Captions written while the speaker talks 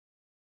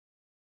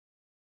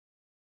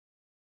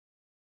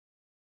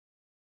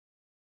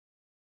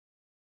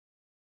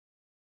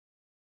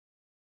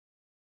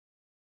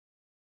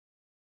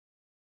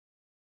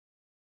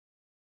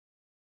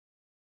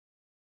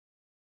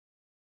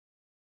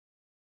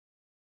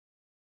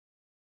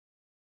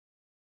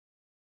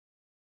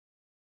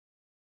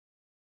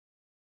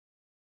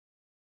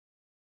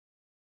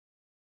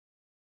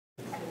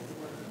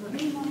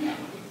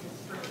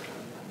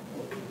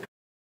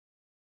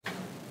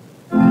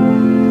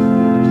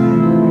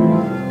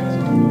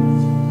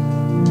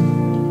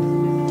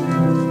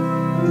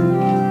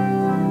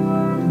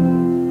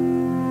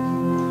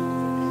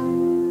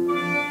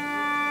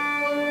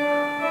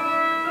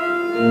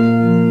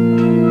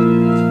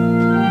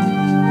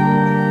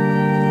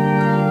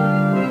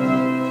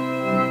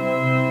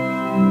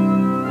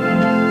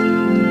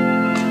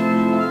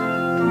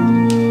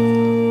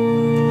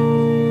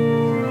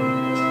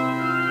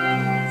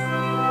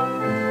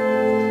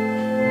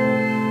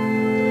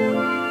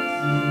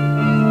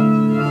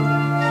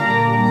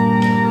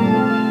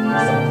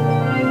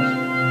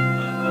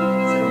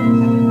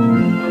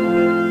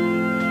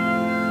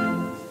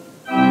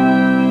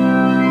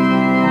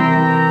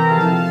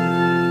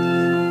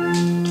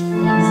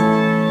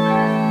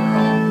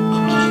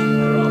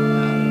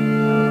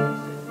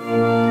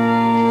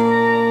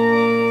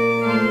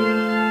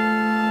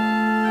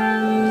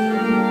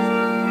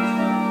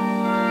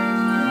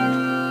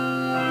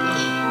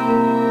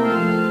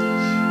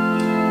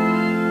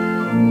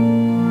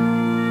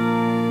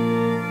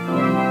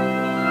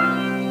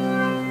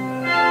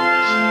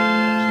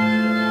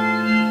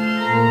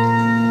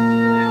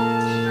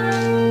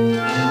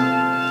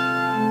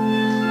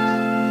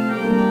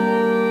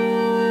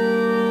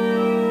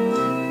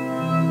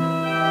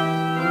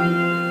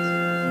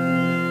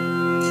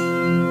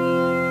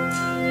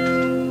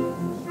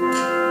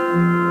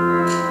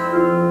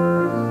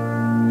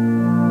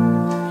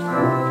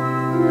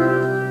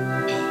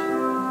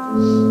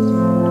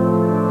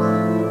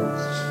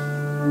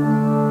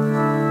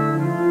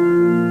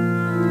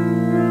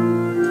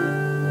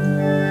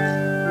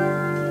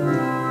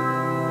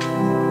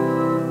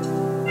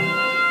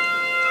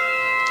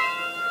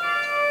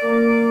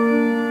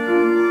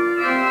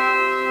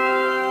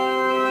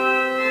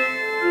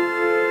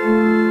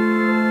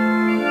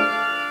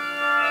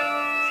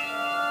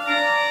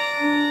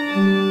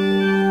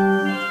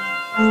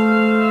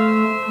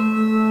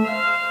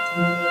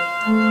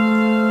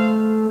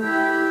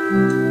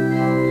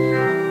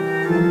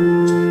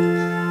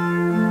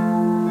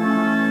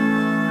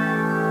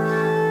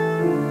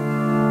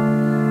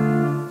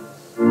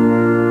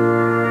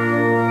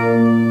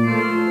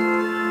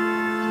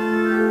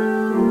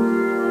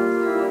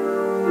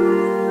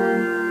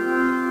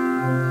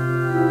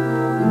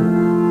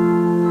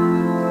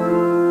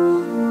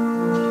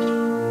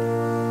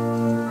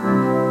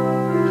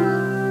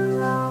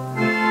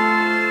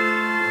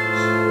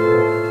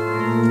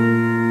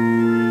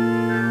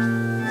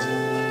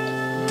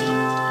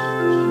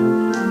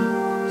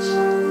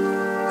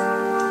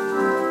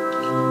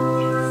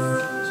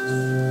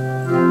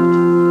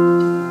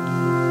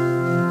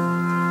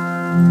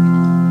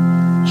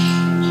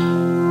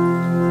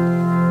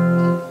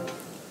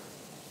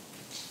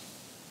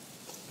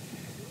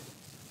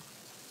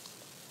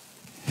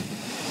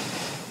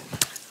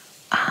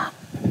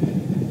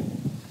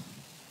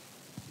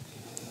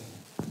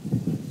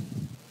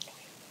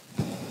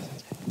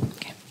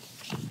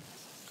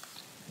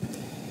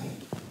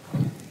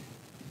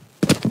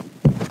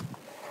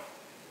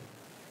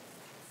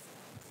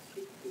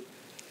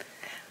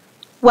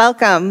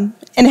Welcome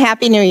and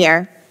Happy New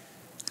Year.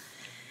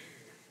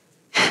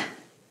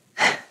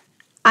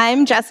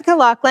 I'm Jessica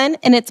Laughlin,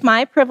 and it's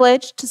my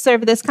privilege to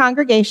serve this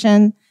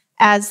congregation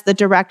as the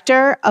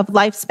Director of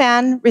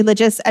Lifespan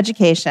Religious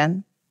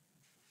Education.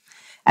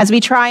 As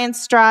we try and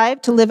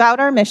strive to live out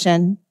our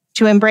mission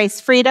to embrace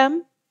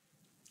freedom,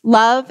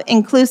 love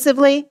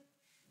inclusively,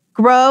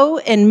 grow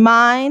in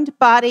mind,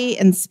 body,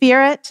 and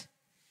spirit,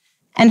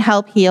 and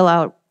help heal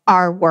out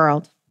our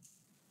world.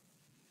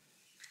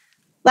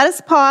 Let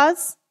us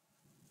pause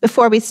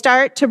before we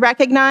start to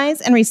recognize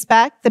and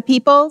respect the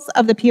peoples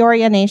of the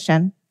Peoria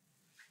Nation,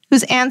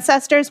 whose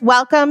ancestors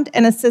welcomed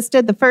and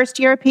assisted the first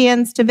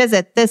Europeans to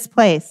visit this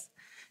place,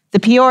 the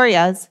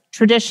Peoria's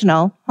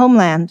traditional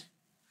homeland,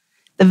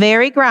 the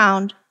very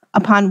ground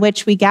upon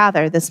which we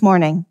gather this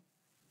morning.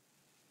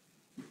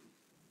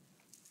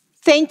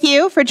 Thank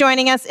you for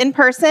joining us in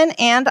person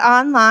and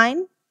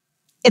online.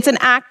 It's an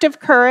act of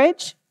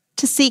courage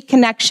to seek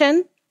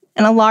connection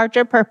and a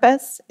larger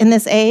purpose in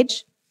this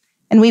age,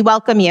 and we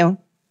welcome you.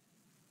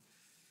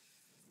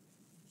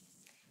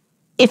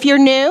 If you're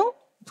new,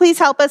 please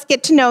help us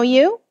get to know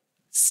you.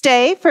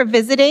 Stay for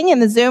visiting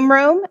in the Zoom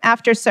room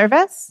after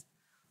service.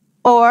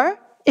 Or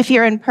if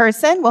you're in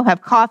person, we'll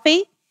have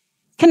coffee,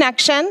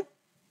 connection,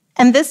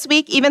 and this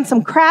week, even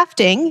some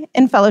crafting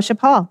in Fellowship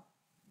Hall.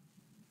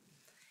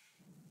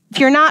 If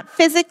you're not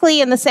physically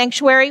in the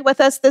sanctuary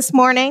with us this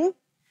morning,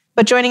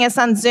 but joining us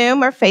on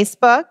Zoom or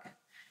Facebook,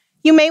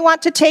 you may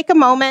want to take a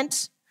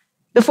moment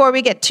before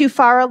we get too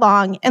far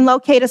along and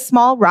locate a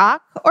small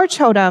rock or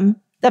totem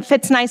that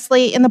fits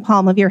nicely in the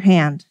palm of your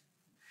hand.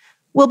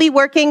 We'll be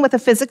working with a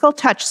physical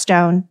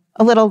touchstone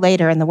a little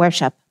later in the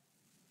worship.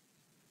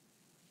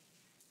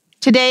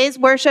 Today's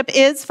worship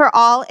is for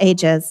all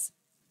ages.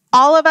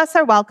 All of us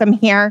are welcome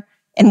here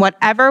in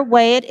whatever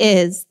way it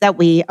is that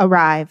we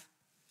arrive.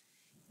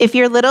 If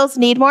your littles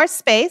need more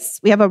space,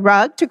 we have a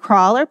rug to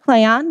crawl or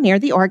play on near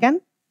the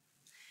organ.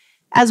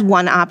 as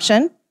one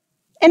option.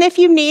 And if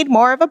you need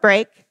more of a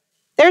break,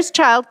 there's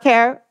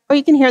childcare, or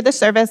you can hear the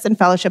service in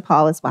Fellowship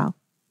Hall as well.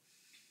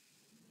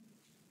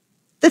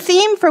 The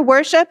theme for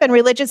worship and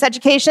religious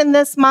education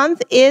this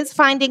month is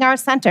Finding Our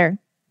Center.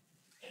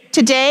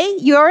 Today,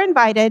 you're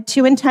invited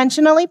to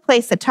intentionally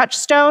place a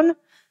touchstone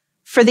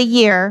for the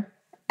year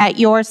at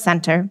your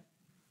center.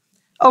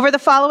 Over the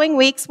following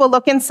weeks, we'll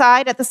look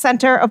inside at the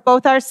center of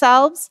both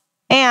ourselves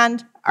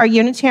and our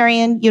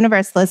Unitarian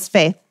Universalist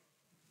faith.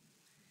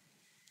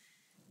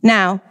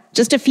 Now,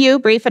 just a few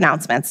brief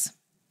announcements.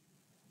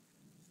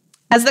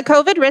 As the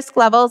COVID risk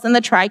levels in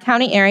the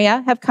Tri-County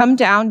area have come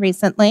down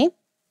recently,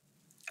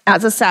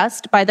 as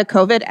assessed by the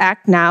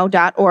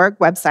covidactnow.org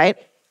website,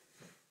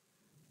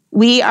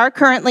 we are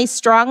currently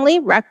strongly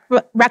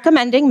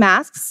recommending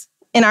masks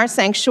in our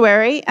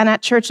sanctuary and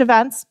at church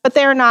events, but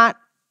they are not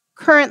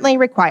currently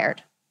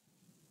required.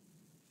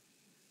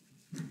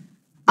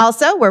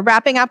 Also, we're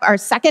wrapping up our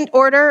second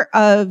order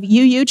of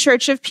UU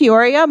Church of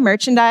Peoria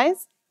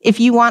merchandise. If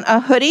you want a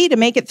hoodie to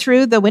make it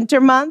through the winter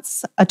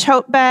months, a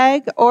tote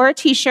bag, or a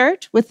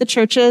t-shirt with the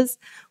church's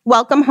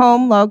Welcome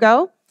Home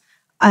logo,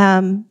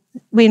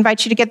 we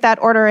invite you to get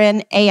that order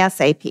in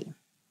ASAP.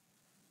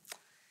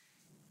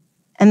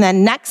 And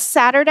then next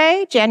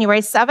Saturday,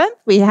 January 7th,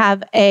 we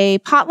have a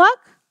potluck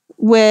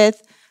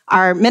with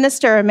our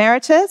minister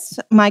emeritus,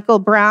 Michael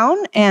Brown,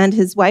 and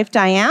his wife,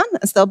 Diane,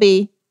 as they'll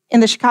be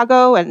in the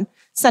Chicago and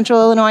Central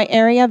Illinois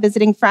area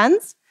visiting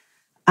friends.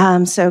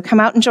 So come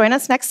out and join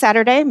us next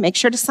Saturday. Make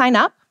sure to sign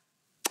up.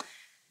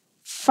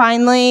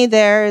 Finally,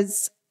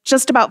 there's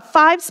just about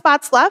 5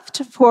 spots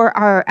left for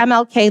our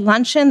MLK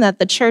luncheon that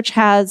the church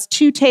has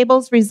 2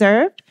 tables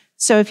reserved.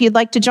 So if you'd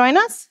like to join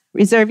us,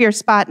 reserve your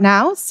spot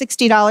now,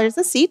 $60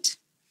 a seat.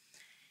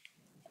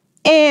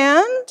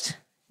 And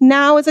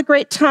now is a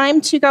great time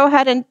to go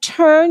ahead and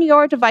turn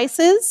your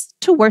devices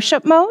to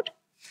worship mode.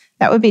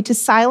 That would be to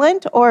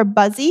silent or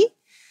buzzy,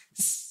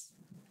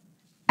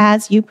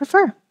 as you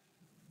prefer.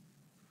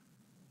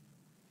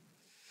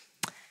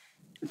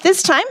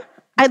 This time,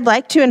 I'd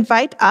like to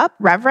invite up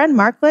Reverend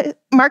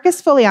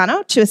Marcus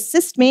Foliano to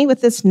assist me with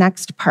this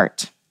next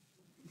part.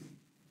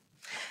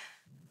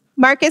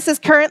 Marcus is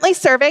currently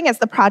serving as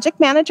the project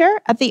manager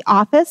at the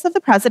office of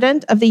the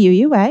president of the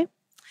UUA,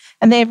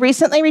 and they have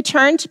recently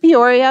returned to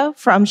Peoria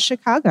from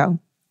Chicago.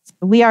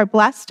 We are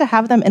blessed to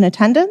have them in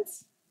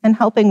attendance and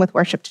helping with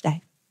worship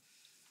today.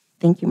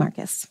 Thank you,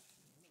 Marcus.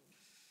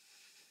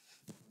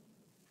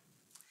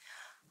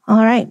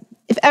 All right.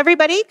 If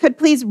everybody could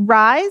please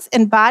rise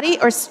in body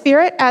or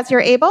spirit as you're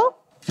able,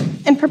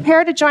 and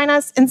prepare to join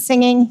us in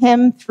singing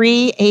hymn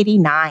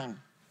 389.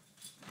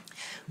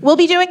 We'll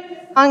be doing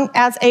the song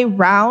as a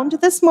round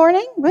this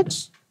morning,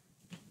 which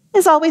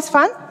is always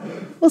fun.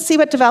 We'll see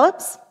what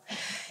develops.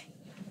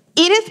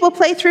 Edith will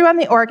play through on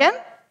the organ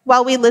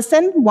while we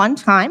listen one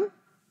time.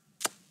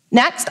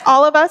 Next,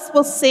 all of us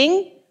will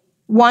sing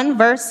one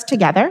verse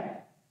together.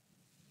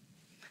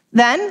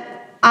 Then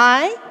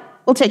I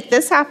will take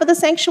this half of the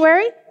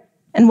sanctuary,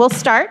 and we'll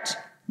start,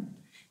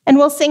 and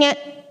we'll sing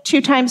it 2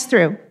 times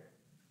through.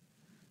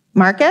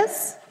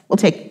 Marcus will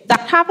take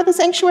that half of the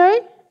sanctuary,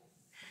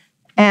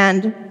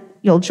 and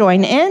you'll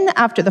join in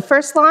after the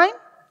first line,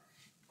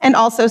 and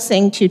also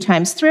sing 2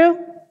 times through.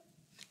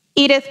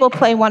 Edith will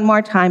play one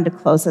more time to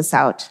close us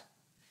out.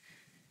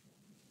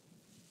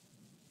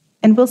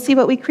 And we'll see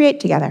what we create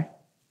together.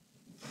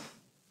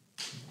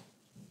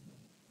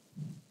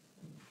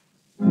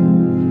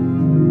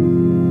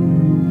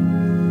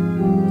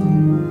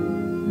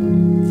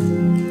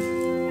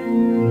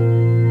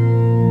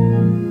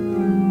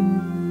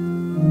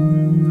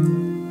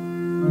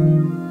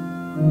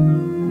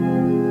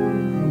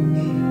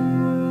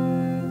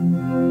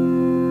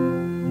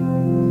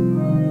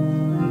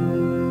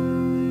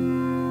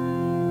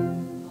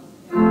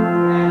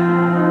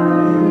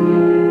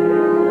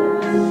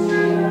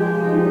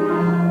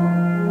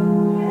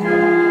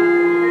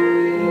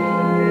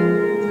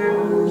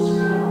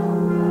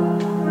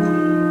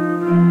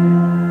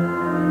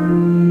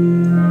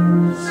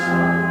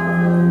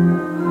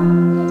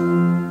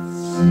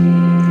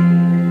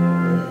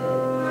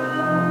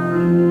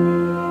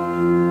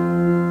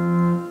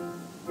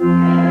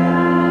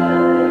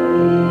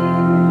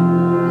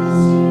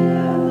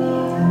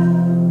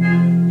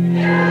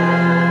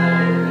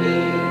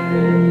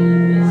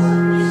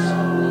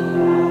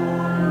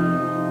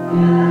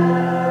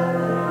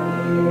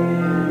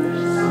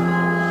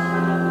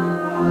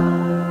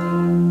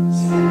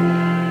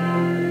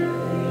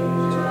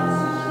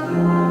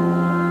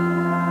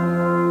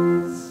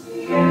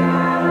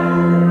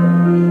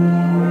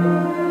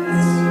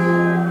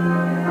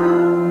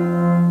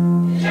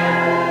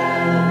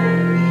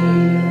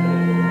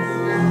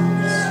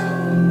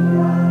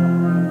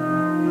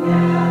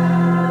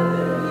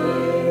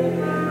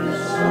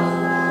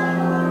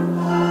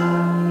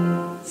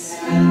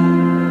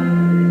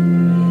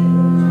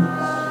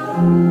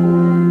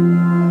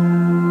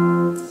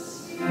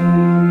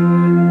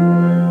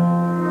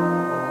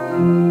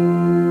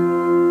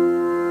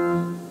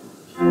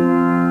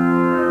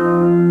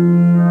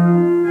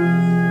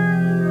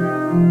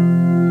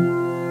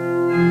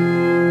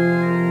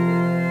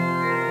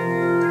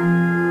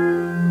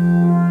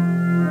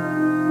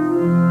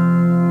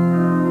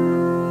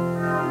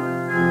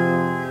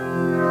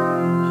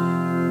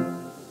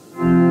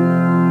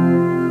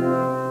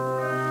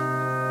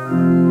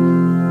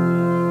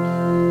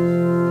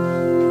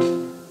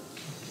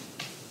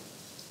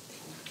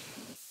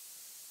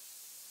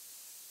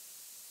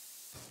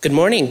 Good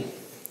morning.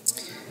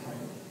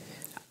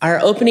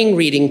 Our opening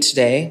reading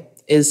today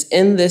is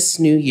In This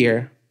New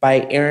Year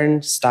by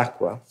Aaron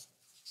Stockwell.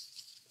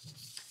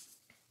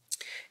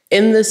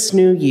 In this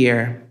new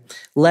year,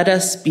 let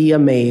us be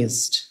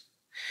amazed.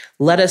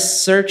 Let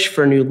us search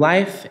for new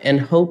life and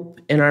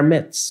hope in our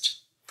midst.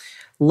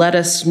 Let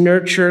us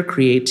nurture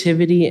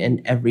creativity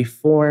in every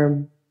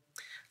form.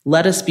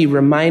 Let us be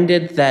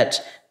reminded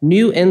that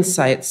new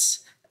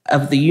insights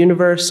of the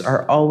universe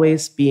are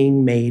always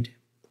being made.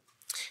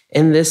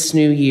 In this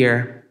new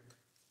year,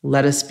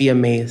 let us be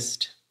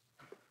amazed.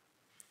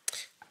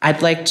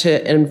 I'd like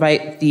to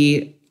invite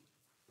the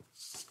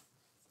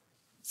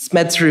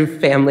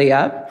Smetsrud family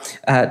up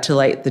to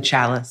light the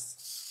chalice.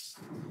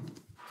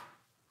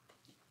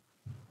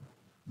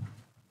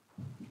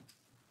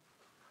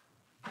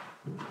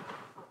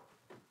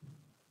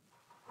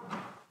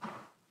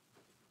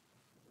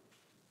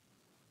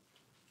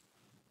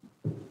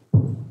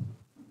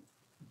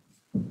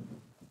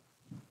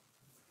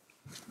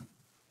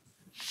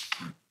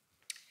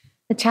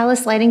 The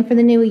Chalice Lighting for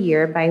the New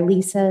Year by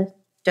Lisa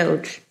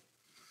Doge.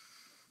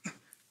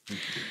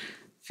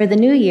 For the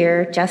new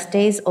year, just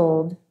days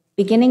old,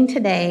 beginning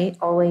today,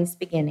 always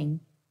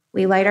beginning,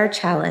 we light our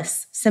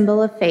chalice,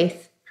 symbol of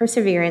faith,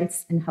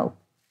 perseverance, and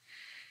hope,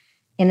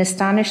 in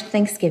astonished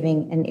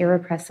thanksgiving and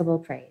irrepressible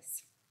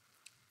praise.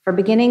 For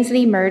beginnings that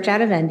emerge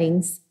out of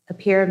endings,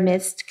 appear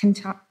amidst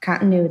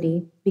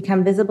continuity,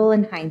 become visible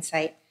in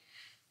hindsight,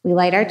 we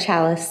light our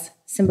chalice,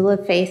 symbol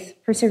of faith,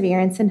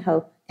 perseverance, and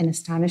hope, in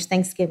astonished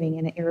thanksgiving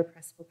and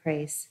irrepressible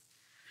praise.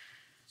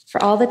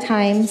 For all the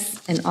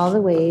times and all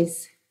the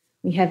ways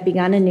we have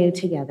begun anew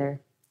together,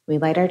 we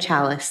light our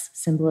chalice,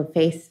 symbol of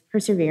faith,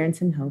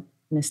 perseverance, and hope,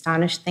 in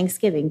astonished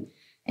thanksgiving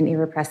and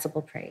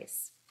irrepressible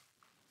praise.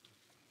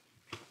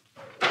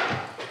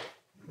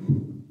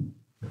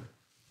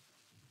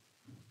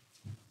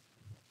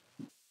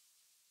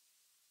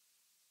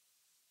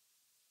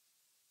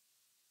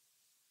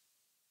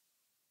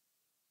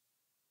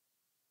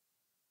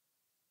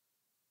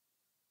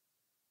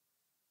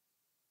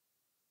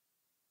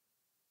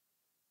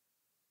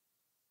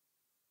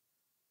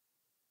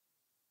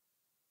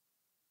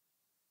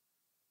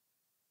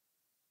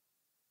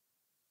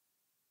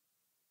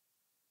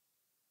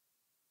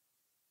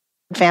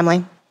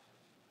 Family.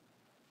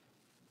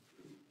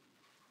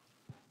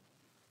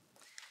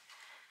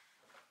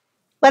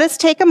 Let us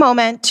take a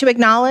moment to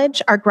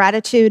acknowledge our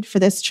gratitude for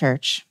this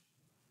church.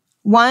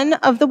 One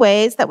of the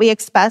ways that we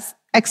express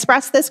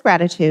this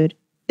gratitude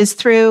is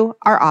through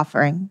our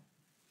offering.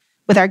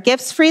 With our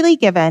gifts freely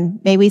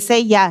given, may we say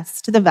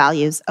yes to the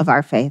values of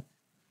our faith.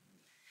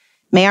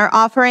 May our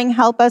offering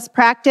help us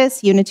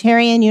practice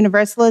Unitarian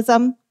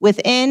Universalism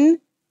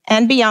within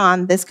and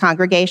beyond this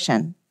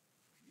congregation.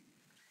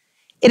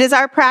 It is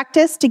our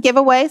practice to give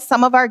away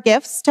some of our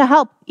gifts to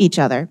help each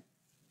other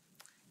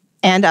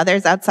and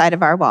others outside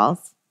of our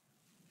walls.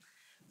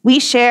 We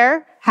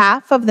share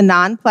half of the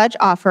non-pledge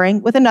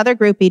offering with another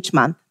group each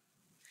month.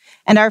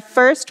 And our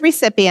first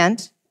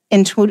recipient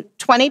in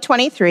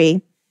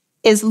 2023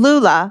 is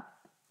Lula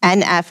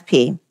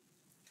NFP.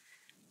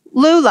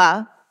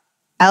 Lula,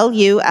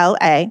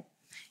 L-U-L-A,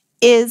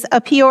 is a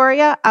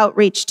Peoria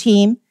outreach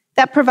team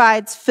that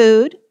provides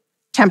food,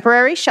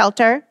 temporary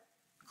shelter,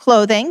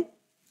 clothing,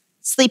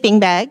 sleeping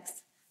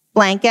bags,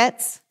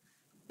 blankets,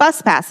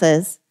 bus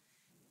passes,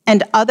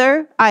 and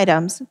other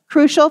items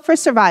crucial for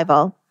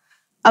survival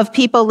of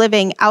people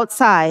living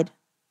outside,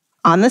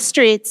 on the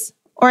streets,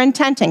 or in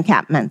tent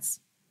encampments.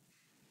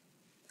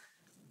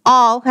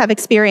 All have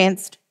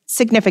experienced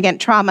significant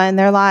trauma in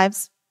their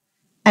lives,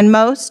 and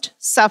most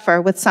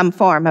suffer with some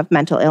form of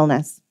mental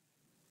illness.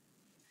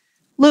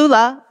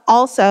 Lula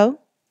also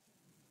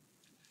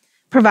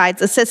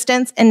provides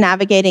assistance in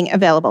navigating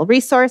available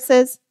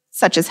resources,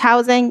 such as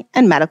housing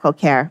and medical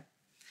care.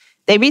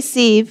 They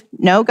receive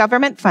no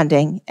government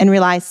funding and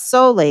rely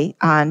solely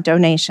on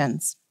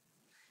donations.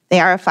 They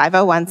are a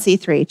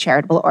 501c3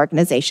 charitable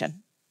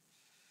organization.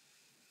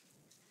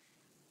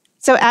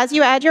 So as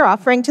you add your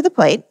offering to the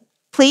plate,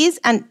 please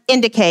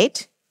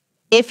indicate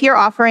if your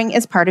offering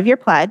is part of your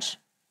pledge.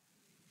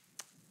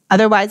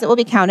 Otherwise, it will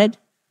be counted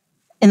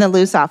in the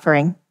loose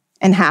offering,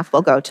 and half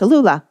will go to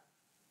Lula.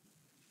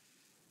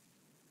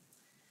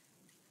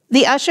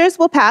 The ushers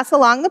will pass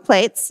along the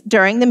plates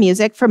during the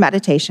music for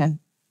meditation.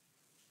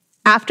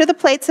 After the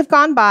plates have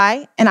gone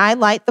by and I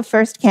light the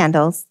first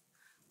candles,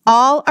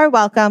 all are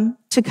welcome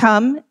to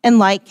come and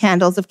light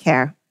candles of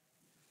care.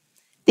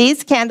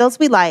 These candles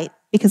we light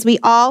because we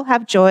all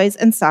have joys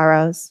and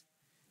sorrows,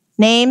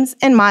 names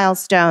and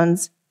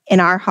milestones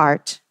in our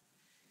heart,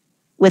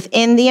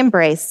 within the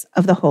embrace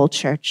of the whole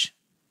church.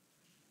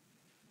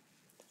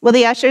 Will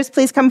the ushers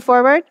please come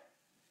forward?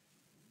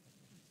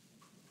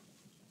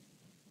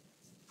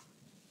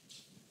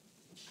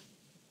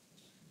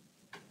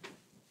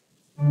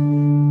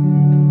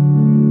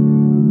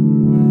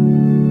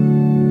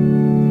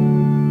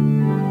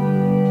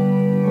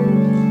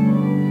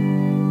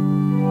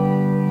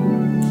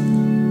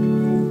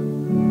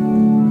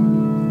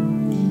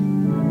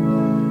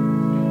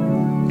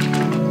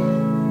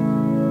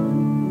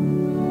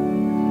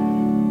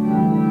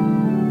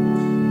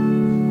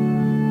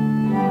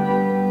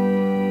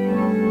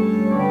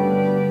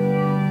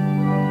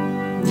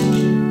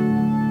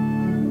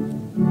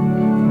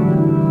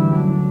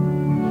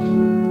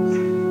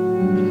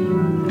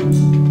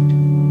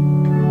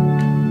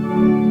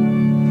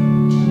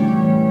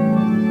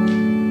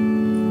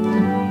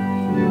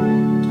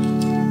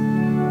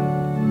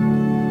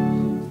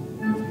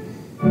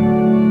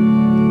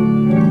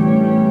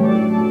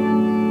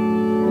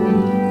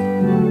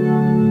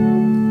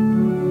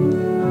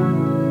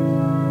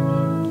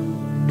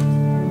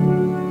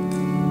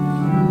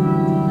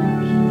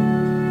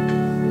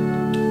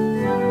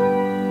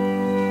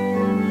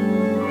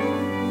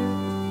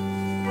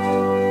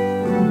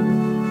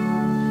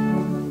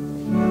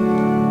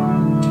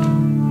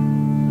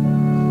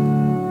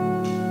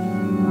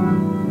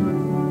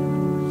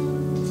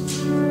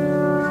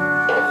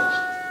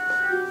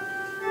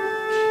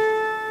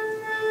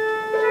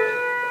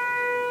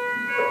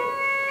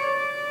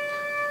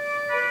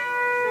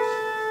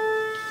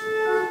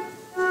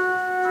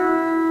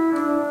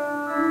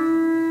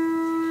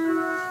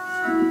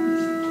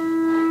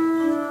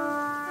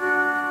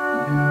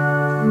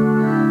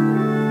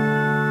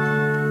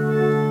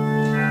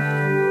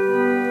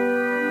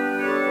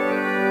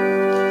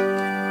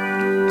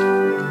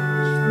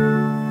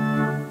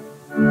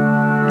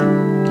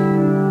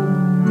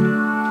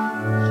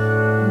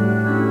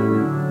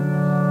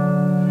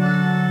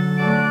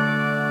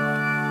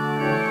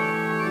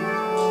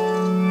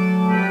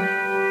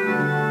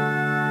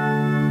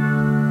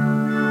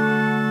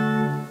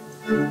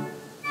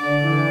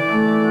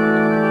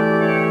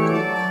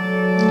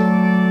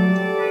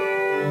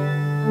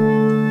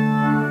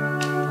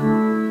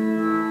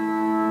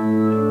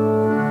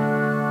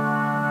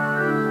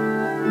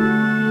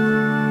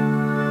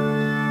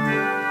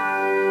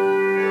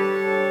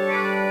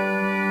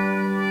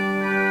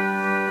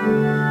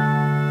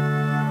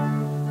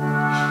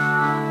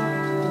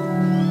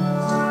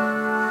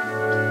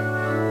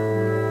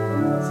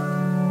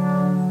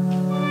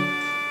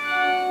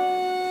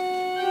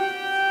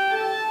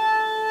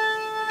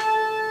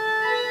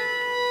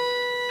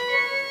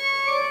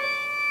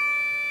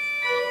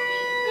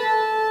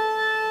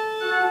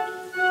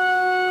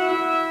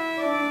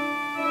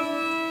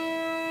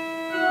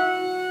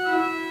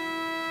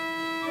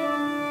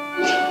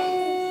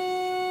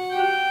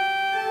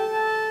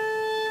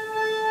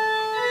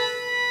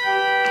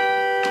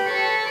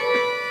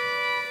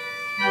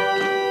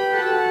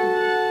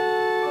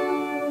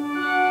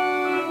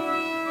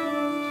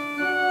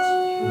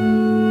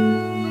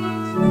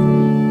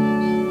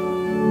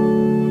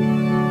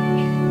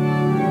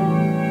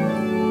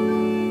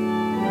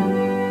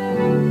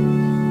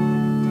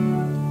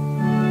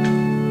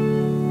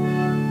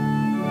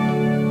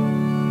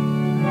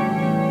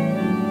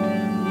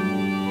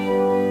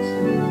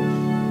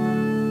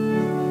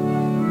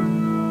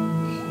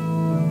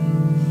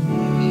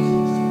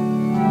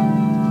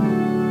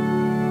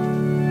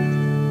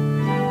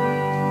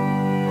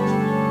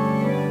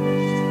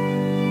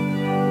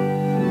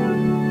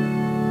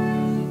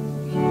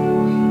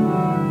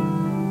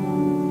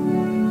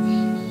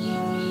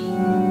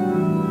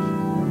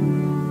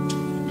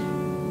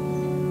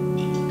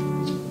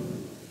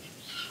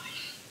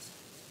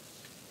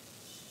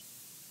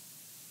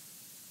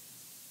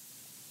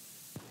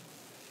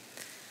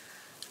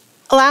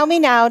 Allow me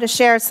now to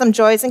share some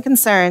joys and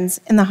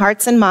concerns in the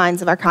hearts and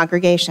minds of our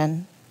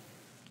congregation.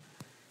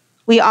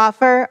 We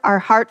offer our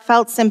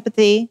heartfelt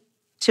sympathy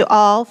to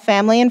all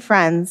family and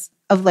friends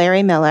of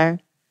Larry Miller,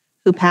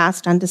 who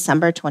passed on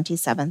December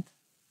 27th.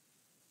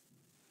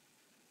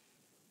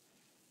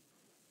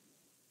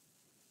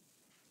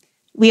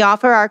 We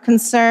offer our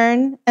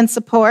concern and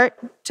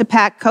support to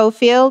Pat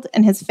Cofield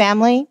and his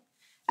family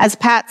as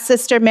Pat's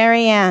sister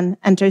Mary Ann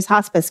enters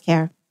hospice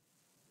care.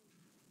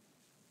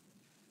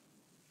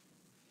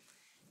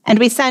 And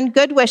we send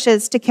good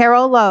wishes to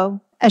Carol Lowe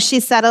as she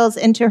settles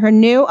into her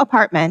new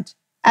apartment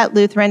at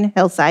Lutheran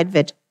Hillside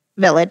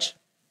Village.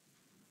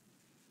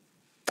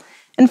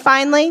 And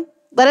finally,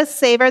 let us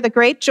savor the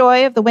great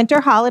joy of the winter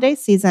holiday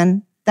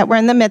season that we're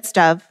in the midst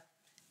of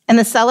and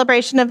the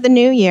celebration of the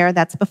new year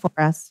that's before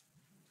us.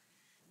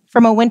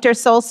 From a winter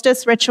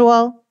solstice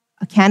ritual,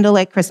 a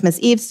candlelit Christmas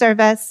Eve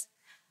service,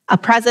 a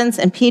presents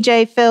and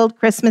PJ-filled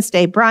Christmas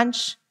Day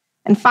brunch,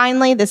 and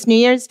finally, this New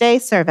Year's Day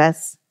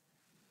service,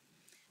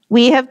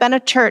 we have been a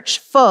church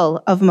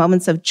full of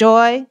moments of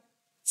joy,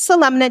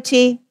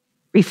 solemnity,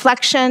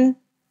 reflection,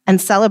 and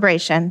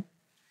celebration.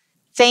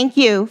 Thank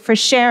you for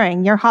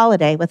sharing your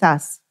holiday with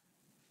us.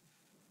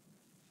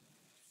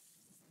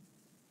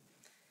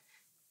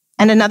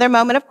 And another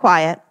moment of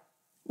quiet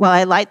while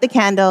I light the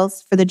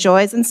candles for the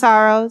joys and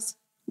sorrows,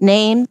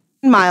 names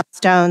and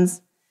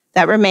milestones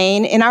that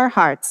remain in our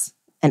hearts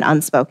and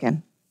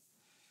unspoken.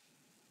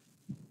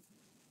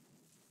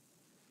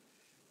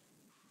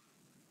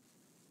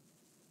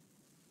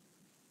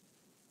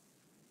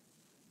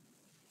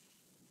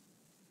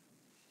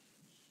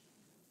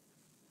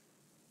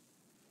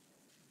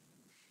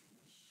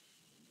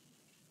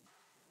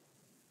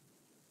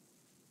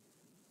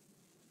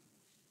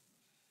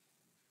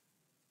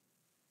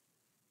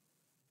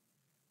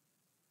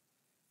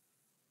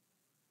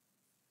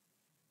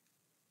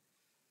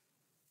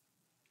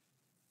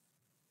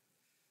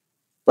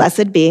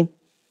 Blessed be.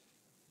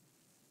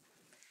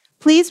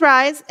 Please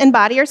rise in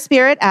body or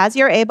spirit as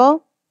you're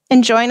able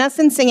and join us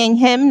in singing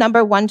hymn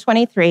number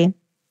 123,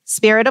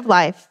 Spirit of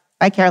Life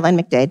by Carolyn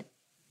McDade.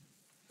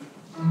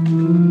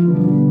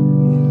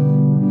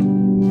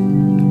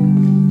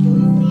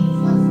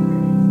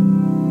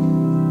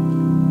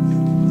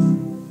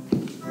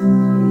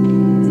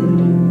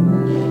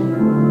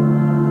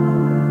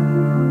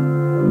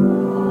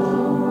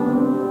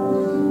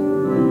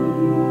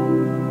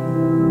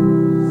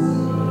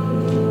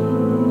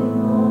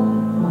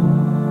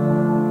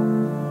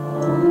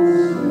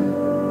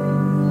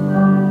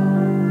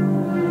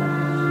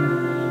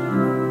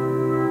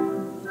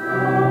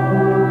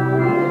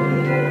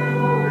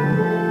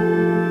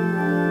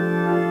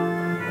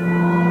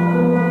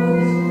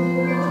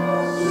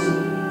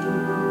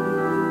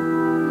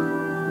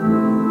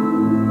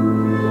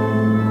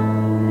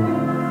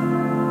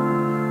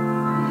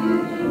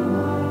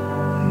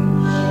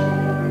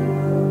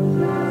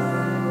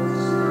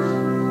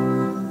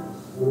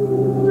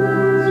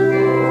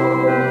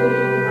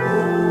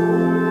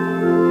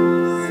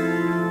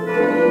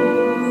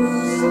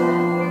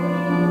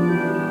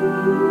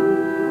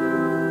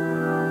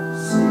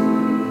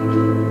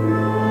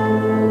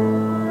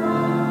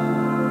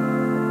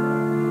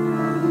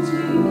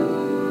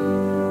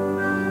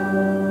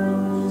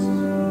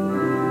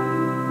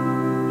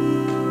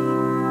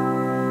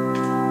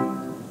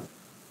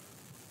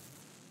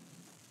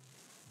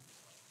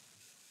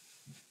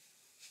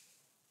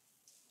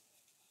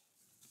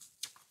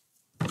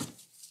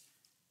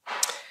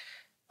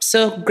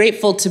 So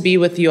grateful to be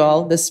with you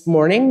all this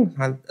morning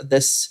on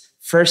this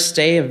first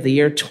day of the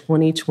year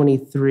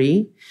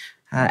 2023.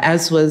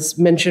 As was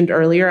mentioned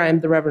earlier,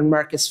 I'm the Reverend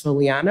Marcus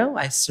Foliano.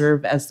 I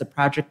serve as the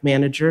project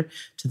manager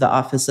to the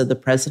Office of the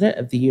President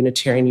of the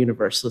Unitarian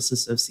Universalist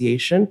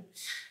Association.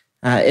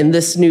 In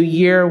this new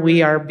year,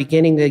 we are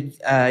beginning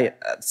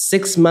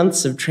 6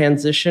 months of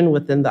transition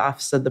within the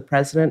Office of the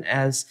President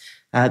as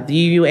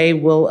the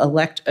UUA will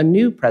elect a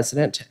new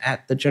president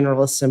at the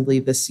General Assembly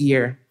this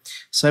year.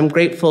 So I'm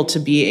grateful to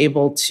be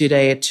able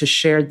today to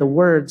share the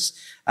words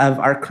of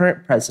our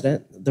current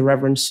president, the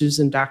Reverend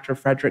Susan Dr.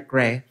 Frederick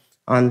Gray,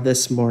 on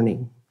this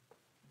morning.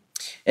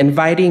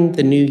 Inviting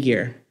the New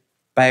Year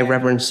by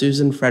Reverend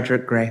Susan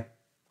Frederick Gray.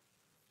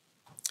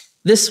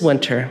 This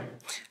winter,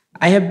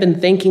 I have been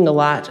thinking a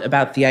lot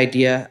about the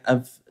idea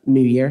of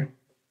New Year,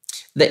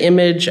 the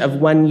image of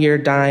 1 year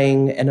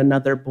dying and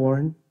another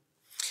born,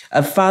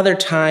 of Father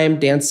Time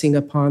dancing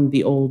upon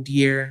the old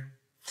year,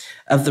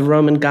 of the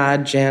Roman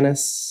god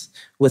Janus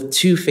with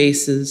two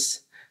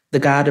faces, the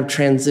god of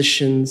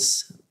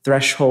transitions,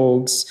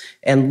 thresholds,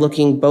 and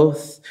looking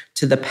both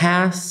to the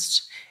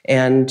past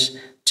and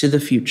to the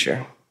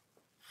future.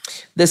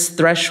 This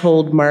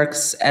threshold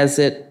marks, as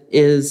it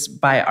is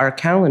by our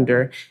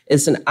calendar,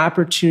 is an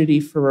opportunity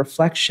for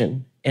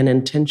reflection and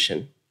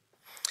intention.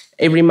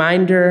 A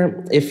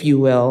reminder, if you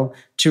will,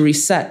 to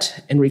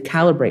reset and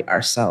recalibrate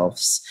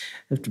ourselves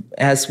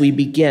as we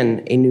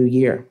begin a new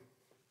year.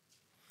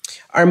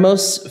 Our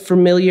most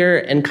familiar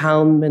and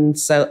common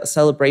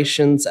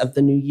celebrations of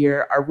the new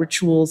year are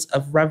rituals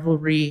of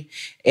revelry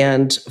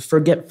and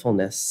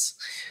forgetfulness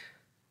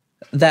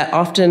that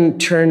often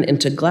turn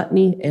into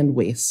gluttony and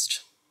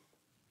waste.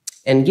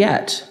 And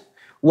yet,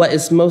 what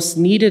is most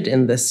needed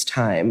in this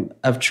time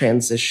of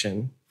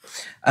transition,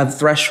 of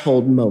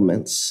threshold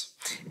moments,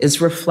 is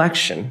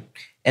reflection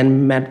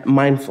and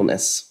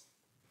mindfulness.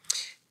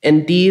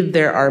 Indeed,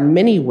 there are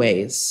many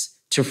ways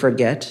to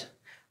forget,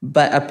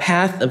 but a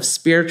path of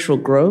spiritual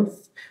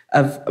growth,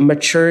 of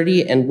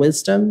maturity and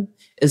wisdom,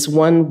 is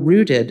one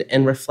rooted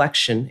in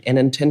reflection and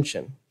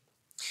intention.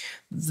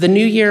 The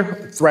New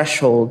Year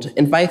threshold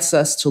invites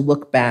us to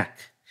look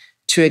back,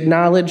 to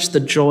acknowledge the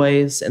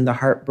joys and the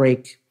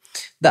heartbreak,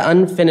 the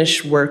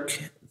unfinished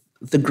work,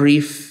 the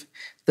grief,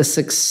 the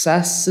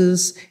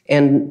successes,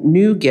 and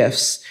new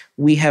gifts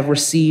we have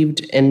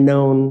received and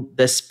known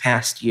this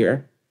past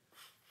year.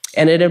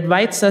 And it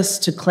invites us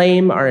to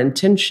claim our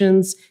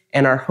intentions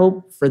and our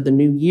hope for the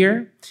new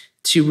year,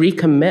 to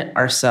recommit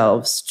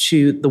ourselves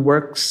to the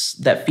works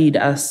that feed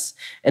us,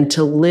 and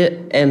to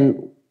live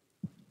and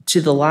to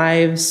the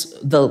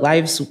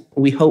lives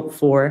we hope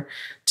for,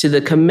 to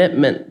the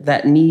commitment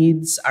that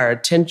needs our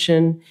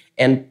attention,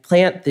 and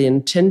plant the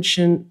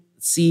intention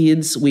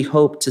seeds we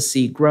hope to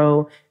see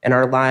grow in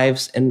our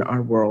lives and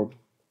our world.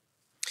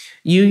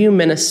 UU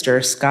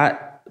minister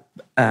Scott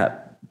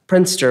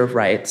Prinster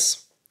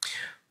writes,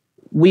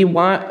 we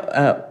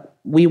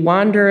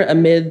wander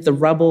amid the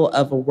rubble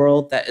of a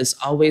world that is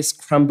always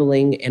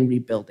crumbling and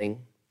rebuilding,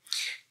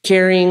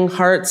 carrying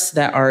hearts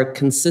that are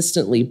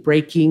consistently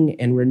breaking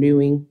and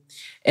renewing.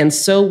 And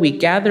so we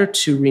gather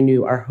to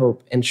renew our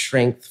hope and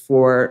strength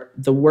for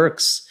the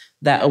works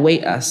that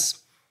await us.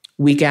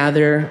 We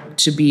gather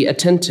to be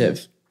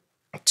attentive,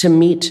 to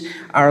meet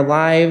our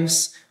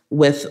lives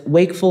with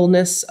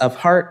wakefulness of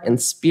heart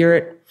and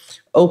spirit,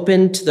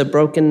 open to the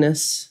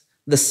brokenness,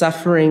 the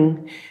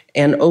suffering,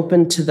 and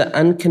open to the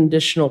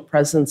unconditional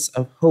presence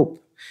of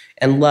hope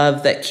and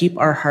love that keep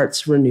our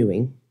hearts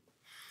renewing,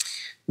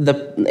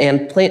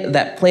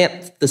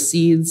 plant the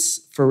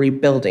seeds for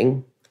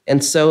rebuilding.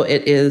 And so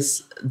it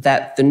is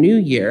that the new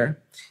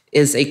year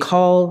is a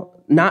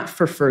call not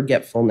for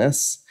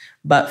forgetfulness,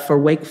 but for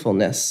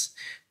wakefulness,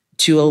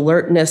 to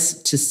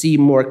alertness to see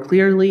more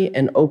clearly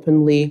and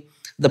openly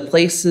the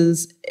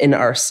places in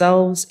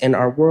ourselves and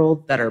our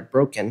world that are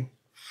broken,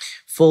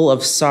 full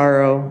of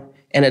sorrow,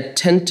 and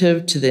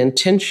attentive to the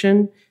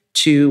intention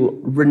to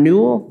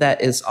renewal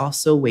that is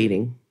also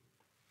waiting.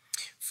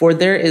 For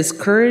there is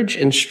courage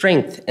and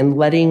strength in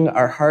letting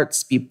our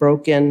hearts be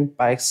broken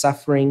by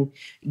suffering,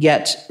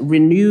 yet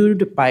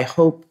renewed by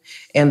hope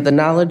and the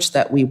knowledge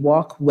that we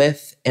walk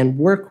with and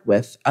work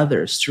with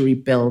others to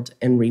rebuild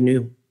and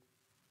renew.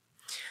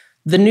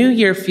 The new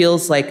year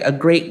feels like a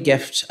great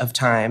gift of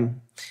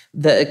time.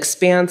 The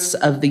expanse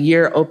of the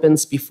year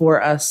opens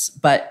before us,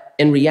 but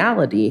in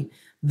reality,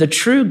 the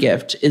true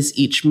gift is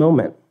each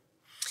moment.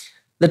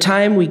 The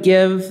time we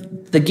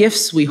give, the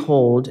gifts we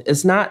hold,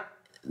 is not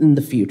in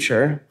the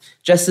future,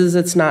 just as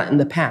it's not in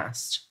the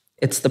past.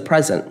 It's the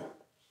present.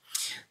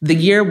 The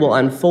year will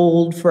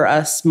unfold for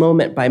us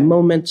moment by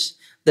moment,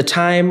 the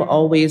time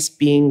always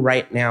being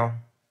right now.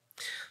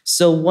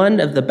 So one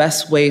of the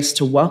best ways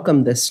to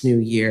welcome this new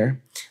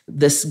year,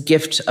 this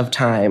gift of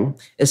time,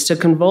 is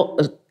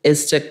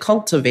to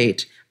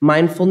cultivate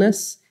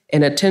mindfulness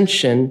and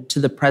attention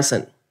to the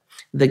present,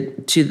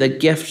 to the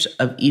gift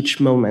of each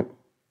moment.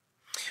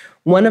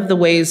 One of the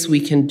ways we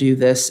can do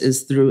this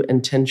is through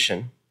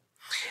intention.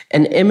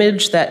 An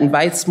image that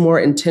invites more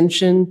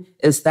intention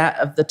is that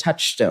of the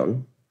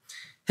touchstone.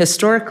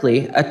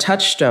 Historically, a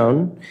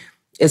touchstone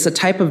is a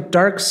type of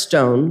dark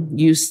stone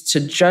used to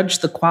judge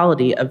the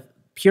quality of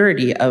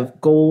purity of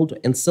gold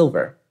and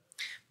silver.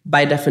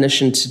 By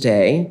definition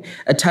today,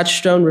 a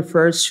touchstone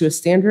refers to a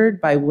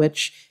standard by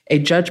which a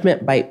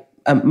judgment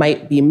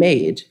might be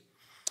made.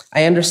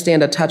 I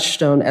understand a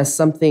touchstone as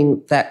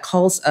something that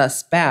calls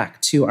us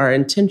back to our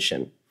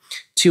intention,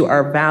 to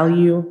our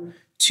value,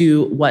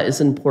 to what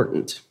is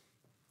important.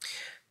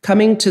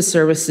 Coming to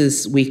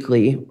services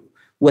weekly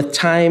with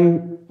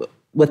time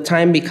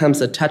becomes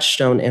a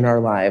touchstone in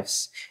our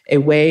lives, a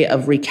way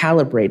of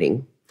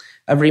recalibrating,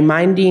 of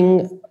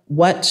reminding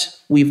what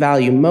we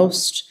value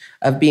most,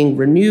 of being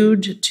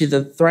renewed to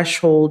the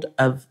threshold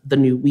of the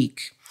new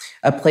week,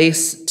 a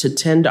place to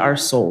tend our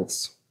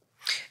souls.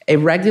 A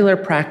regular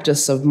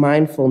practice of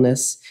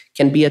mindfulness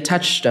can be a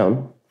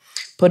touchstone,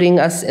 putting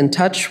us in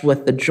touch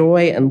with the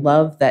joy and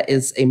love that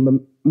is a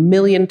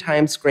million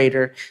times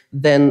greater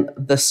than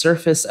the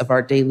surface of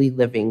our daily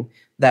living,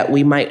 that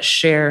we might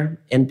share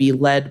and be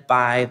led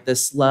by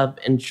this love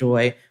and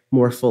joy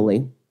more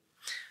fully.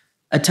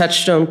 A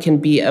touchstone can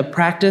be a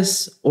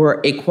practice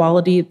or a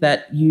quality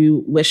that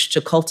you wish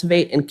to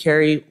cultivate and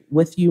carry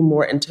with you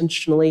more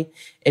intentionally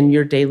in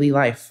your daily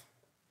life.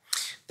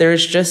 There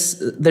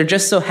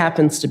just so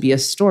happens to be a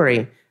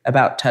story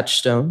about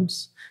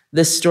touchstones.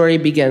 This story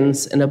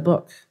begins in a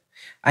book.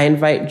 I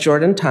invite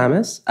Jordan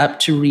Thomas up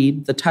to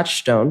read The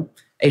Touchstone,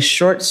 a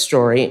short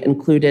story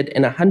included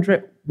in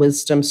 100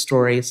 wisdom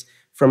stories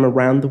from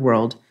Around the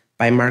World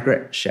by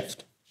Margaret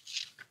Shift.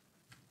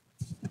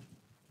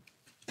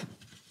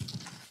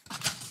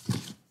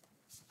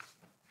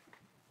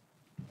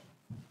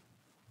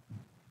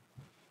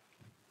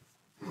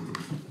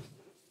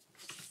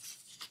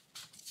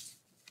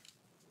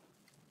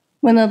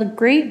 When the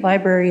great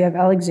library of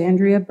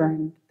Alexandria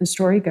burned, the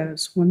story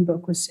goes, one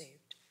book was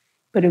saved.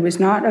 But it was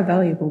not a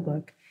valuable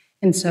book,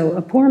 and so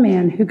a poor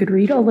man who could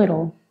read a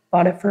little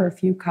bought it for a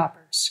few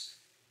coppers.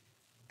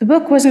 The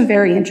book wasn't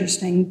very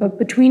interesting, but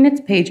between its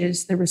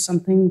pages there was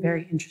something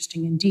very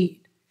interesting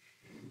indeed.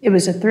 It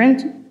was a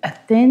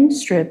thin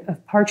strip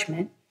of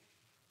parchment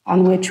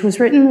on which was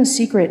written the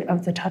secret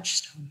of the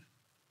touchstone.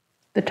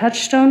 The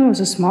touchstone was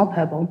a small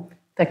pebble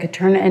that could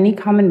turn any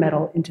common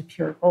metal into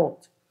pure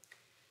gold.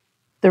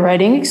 The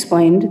writing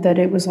explained that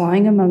it was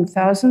lying among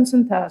thousands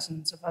and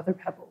thousands of other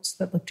pebbles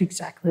that looked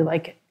exactly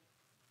like it.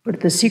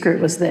 But the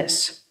secret was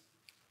this: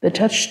 the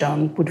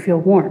touchstone would feel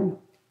warm,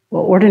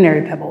 while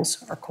ordinary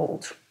pebbles are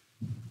cold.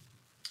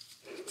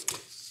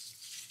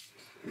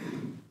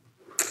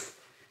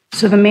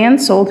 So the man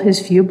sold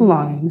his few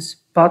belongings,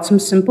 bought some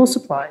simple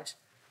supplies,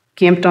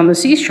 camped on the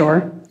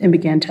seashore, and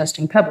began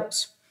testing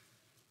pebbles.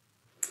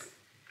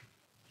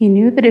 He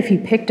knew that if he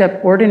picked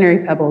up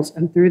ordinary pebbles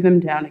and threw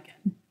them down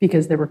again,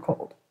 because they were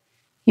cold,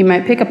 he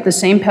might pick up the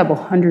same pebble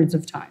hundreds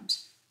of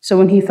times. So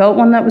when he felt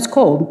one that was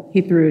cold,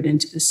 he threw it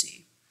into the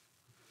sea.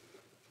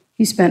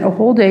 He spent a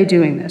whole day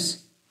doing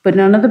this, but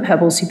none of the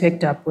pebbles he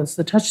picked up was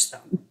the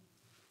touchstone.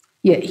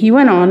 Yet he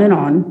went on and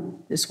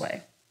on this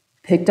way.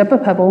 Picked up a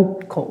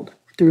pebble, cold,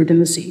 threw it in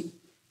the sea.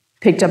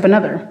 Picked up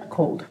another,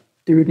 cold,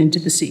 threw it into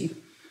the sea.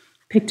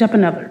 Picked up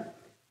another,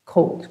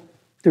 cold,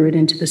 threw it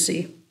into the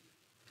sea.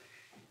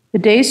 The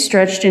days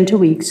stretched into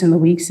weeks and the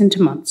weeks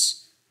into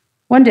months.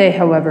 One day,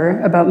 however,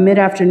 about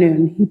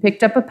mid-afternoon, he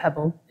picked up a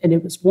pebble and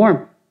it was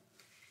warm.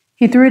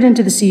 He threw it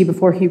into the sea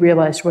before he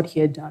realized what he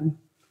had done.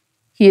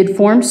 He had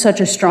formed such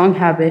a strong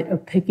habit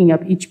of picking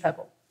up each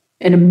pebble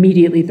and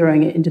immediately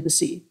throwing it into the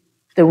sea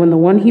that when the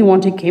one he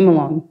wanted came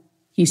along,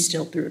 he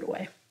still threw it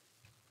away.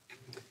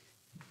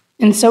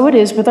 And so it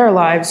is with our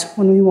lives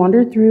when we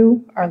wander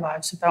through our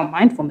lives without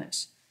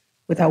mindfulness,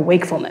 without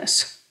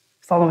wakefulness,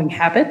 following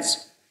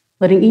habits,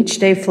 letting each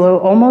day flow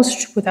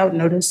almost without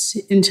notice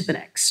into the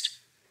next.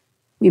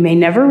 We may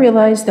never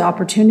realize the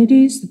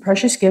opportunities, the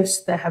precious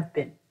gifts that have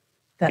been,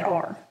 that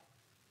are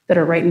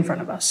right in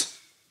front of us.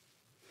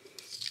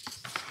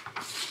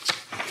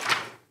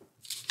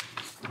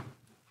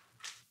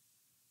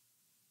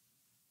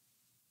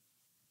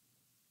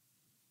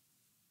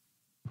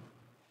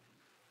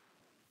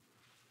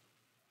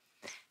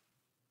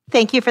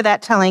 Thank you for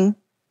that telling,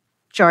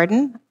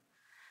 Jordan.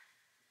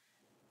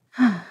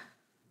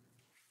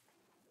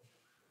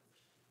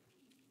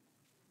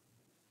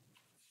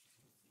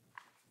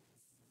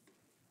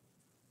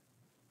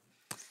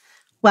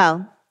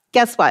 Well,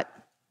 guess what?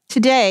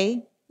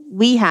 Today,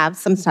 we have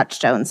some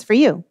touchstones for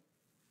you.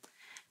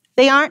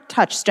 They aren't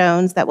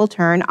touchstones that will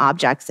turn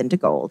objects into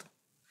gold.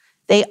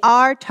 They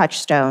are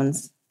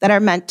touchstones that are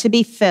meant to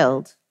be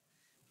filled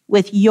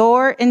with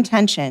your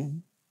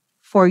intention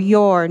for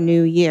your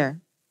new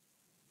year.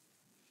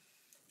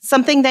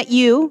 Something that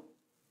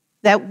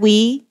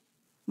we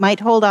might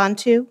hold on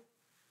to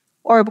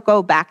or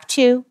go back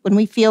to when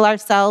we feel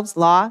ourselves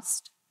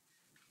lost,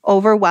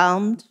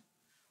 overwhelmed,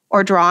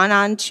 or drawn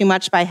on too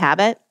much by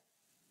habit.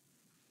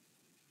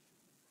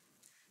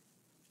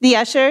 The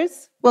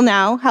ushers will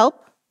now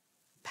help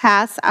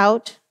pass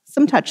out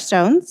some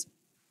touchstones.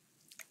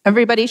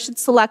 Everybody should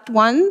select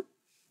one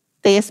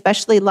they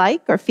especially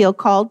like or feel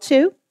called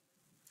to.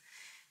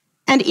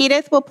 And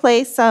Edith will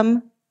play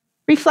some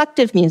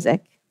reflective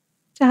music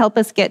to help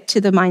us get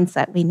to the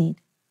mindset we need.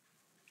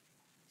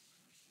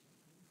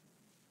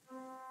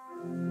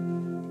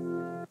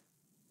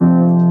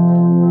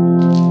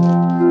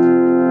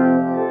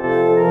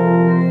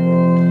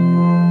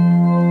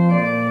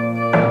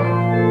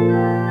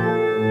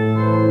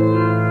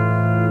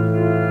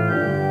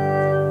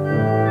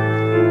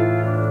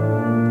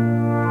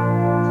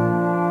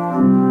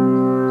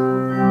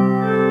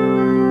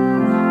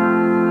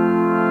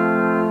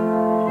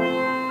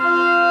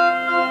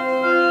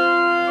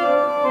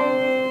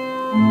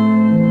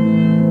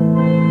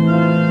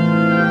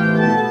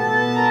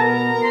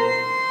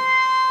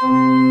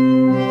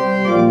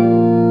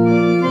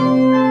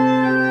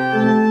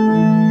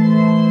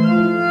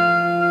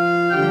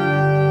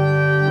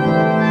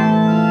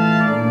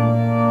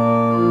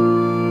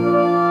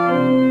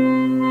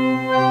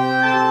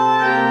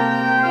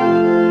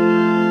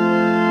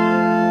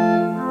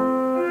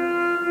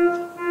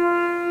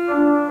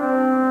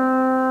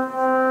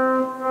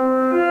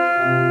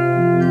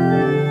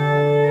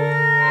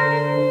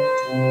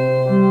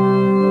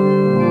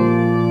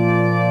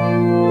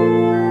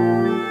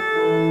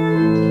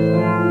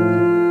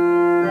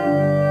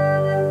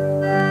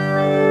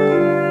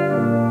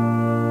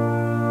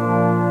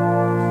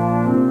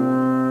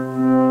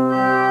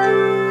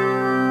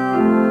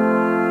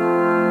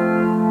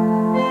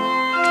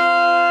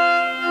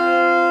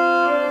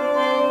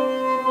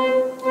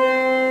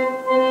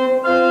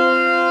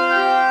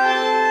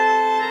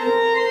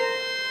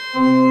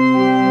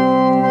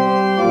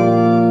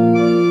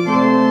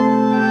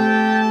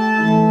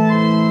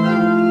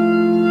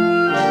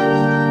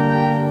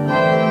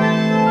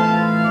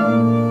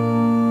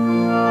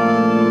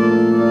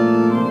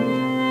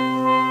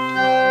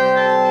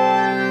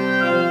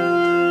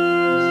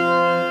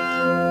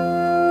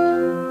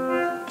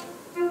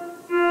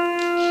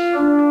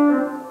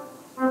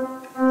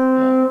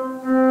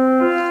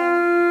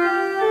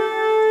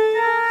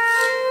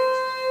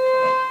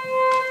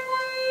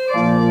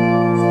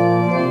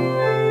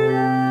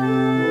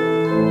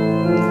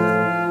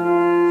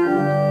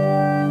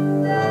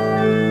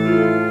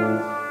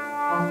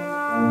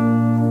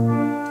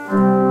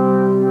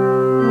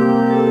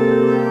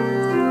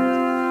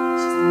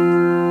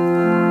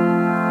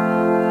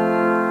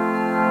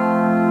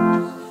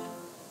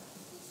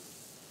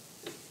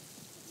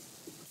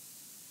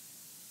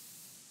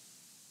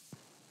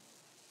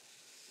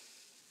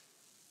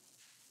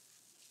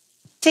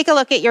 Take a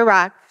look at your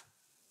rock.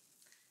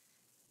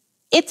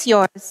 It's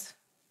yours.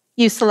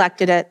 You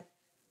selected it.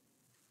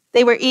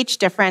 They were each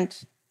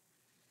different,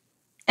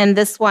 and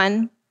this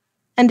one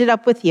ended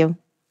up with you.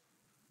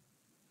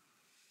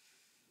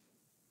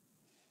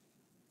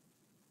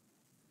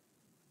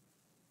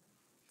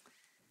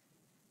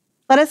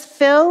 Let us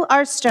fill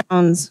our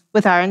stones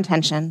with our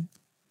intention.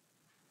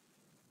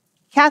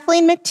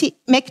 Kathleen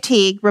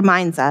McTeague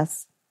reminds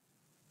us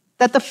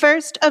that the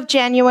 1st of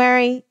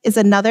January is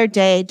another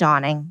day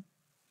dawning.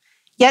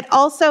 Yet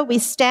also we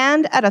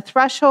stand at a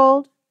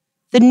threshold,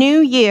 the new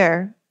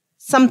year,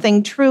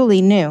 something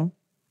truly new,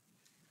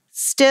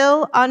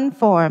 still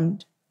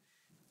unformed,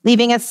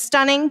 leaving a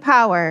stunning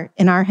power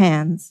in our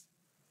hands.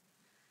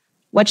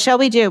 What shall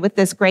we do with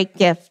this great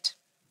gift,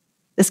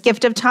 this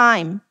gift of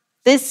time,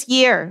 this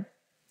year?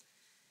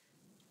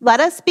 Let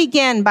us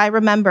begin by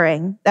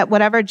remembering that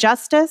whatever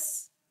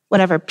justice,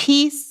 whatever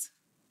peace,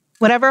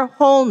 whatever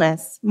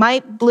wholeness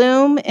might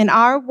bloom in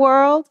our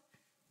world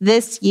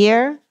this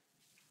year,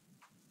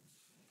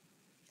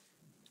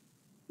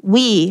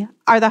 we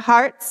are the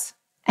hearts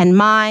and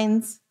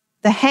minds,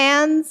 the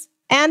hands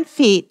and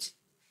feet,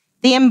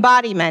 the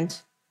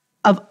embodiment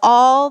of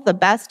all the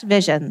best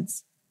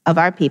visions of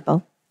our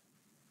people.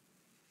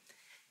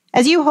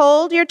 As you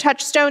hold your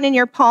touchstone in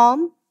your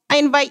palm, I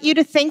invite you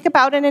to think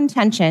about an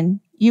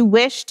intention you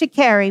wish to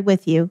carry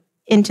with you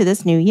into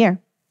this new year.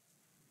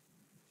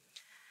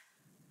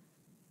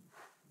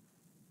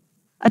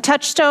 A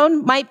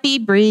touchstone might be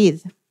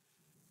breathe,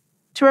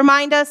 to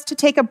remind us to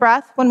take a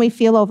breath when we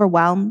feel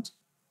overwhelmed,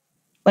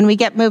 when we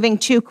get moving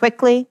too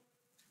quickly,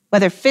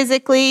 whether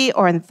physically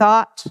or in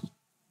thought,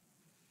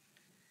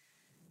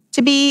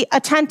 to be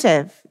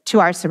attentive to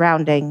our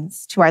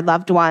surroundings, to our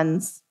loved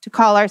ones, to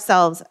call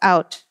ourselves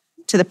out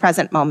to the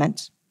present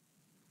moment.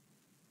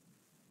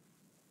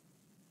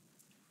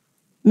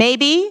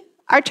 Maybe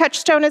our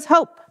touchstone is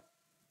hope.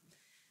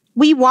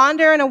 We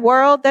wander in a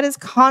world that is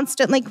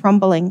constantly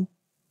crumbling.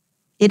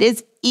 It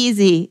is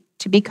easy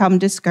to become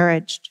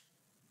discouraged.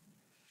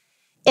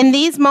 In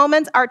these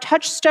moments, our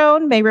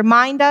touchstone may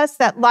remind us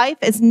that life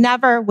is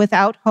never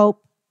without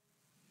hope,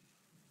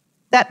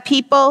 that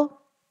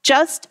people,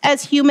 just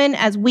as human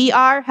as we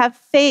are, have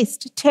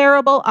faced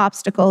terrible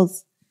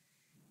obstacles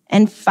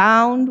and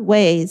found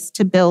ways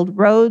to build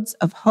roads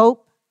of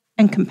hope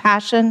and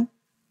compassion.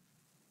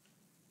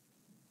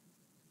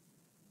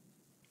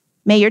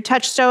 May your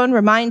touchstone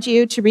remind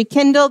you to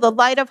rekindle the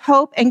light of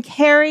hope and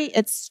carry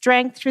its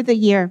strength through the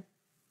year.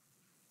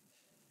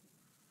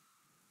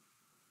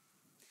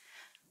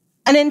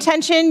 An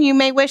intention you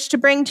may wish to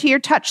bring to your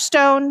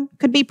touchstone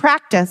could be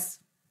practice,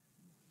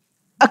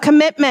 a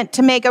commitment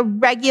to make a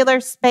regular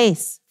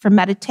space for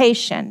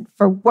meditation,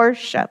 for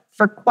worship,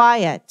 for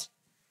quiet,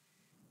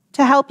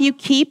 to help you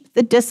keep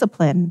the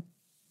discipline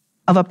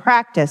of a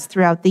practice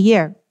throughout the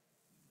year,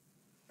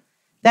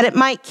 that it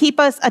might keep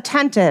us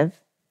attentive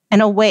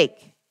and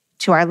awake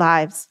to our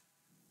lives.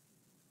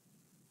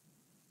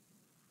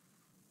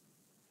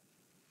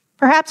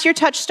 Perhaps your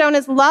touchstone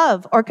is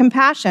love or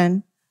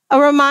compassion,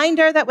 a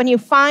reminder that when you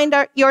find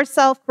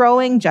yourself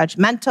growing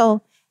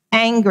judgmental,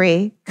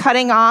 angry,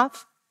 cutting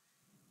off,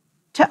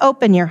 to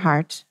open your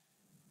heart,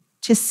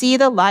 to see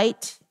the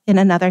light in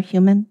another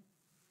human.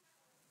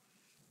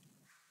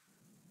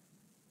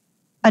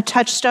 A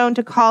touchstone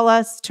to call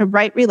us to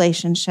right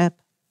relationship,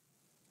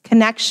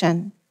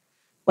 connection,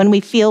 when we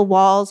feel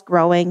walls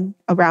growing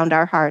around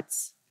our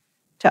hearts,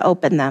 to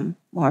open them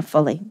more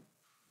fully.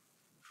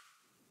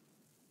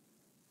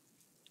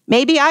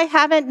 Maybe I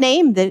haven't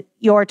named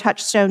your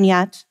touchstone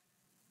yet.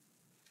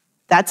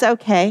 That's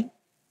okay.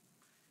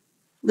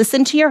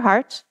 Listen to your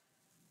heart.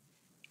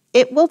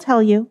 It will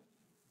tell you.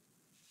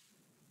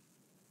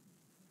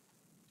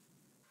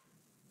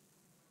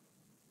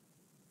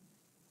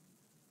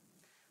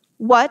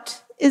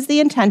 What is the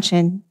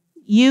intention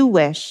you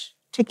wish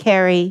to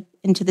carry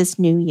into this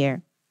new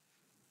year?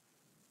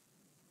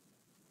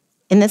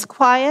 In this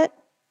quiet,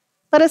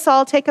 let us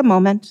all take a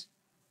moment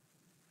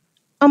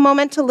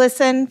to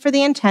listen for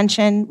the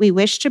intention we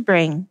wish to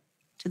bring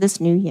to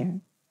this new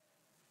year.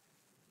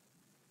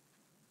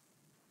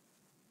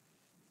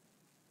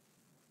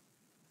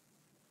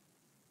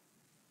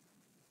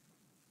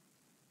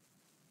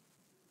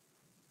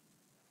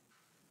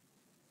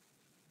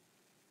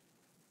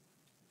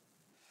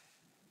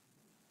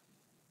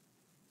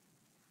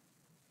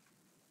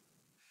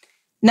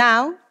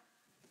 Now,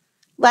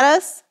 let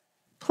us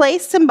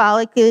place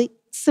symbolically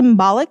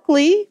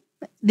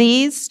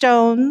these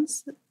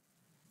stones,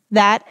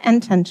 that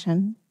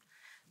intention,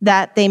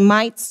 that they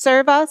might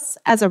serve us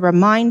as a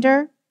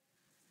reminder,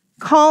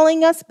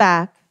 calling us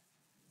back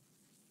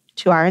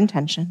to our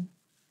intention.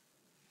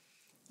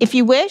 If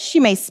you wish,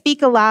 you may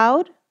speak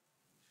aloud,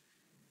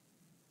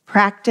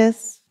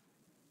 practice,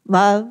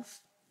 love,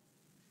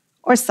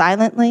 or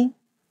silently.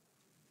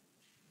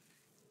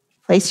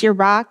 Place your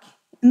rock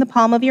in the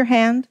palm of your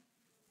hand.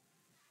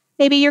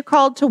 Maybe you're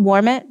called to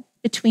warm it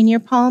between your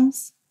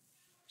palms.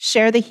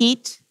 Share the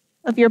heat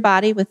of your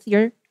body with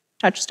your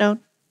touchstone.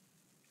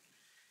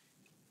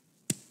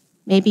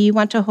 Maybe you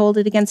want to hold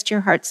it against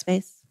your heart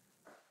space.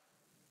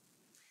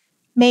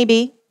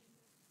 Maybe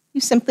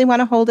you simply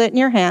want to hold it in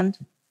your hand.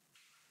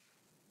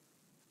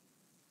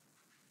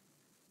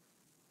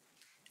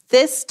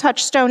 This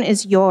touchstone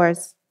is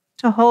yours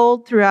to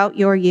hold throughout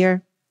your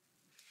year.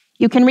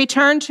 You can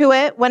return to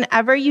it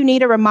whenever you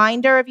need a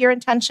reminder of your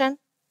intention.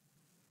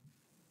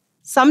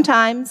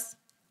 Sometimes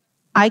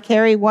I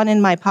carry one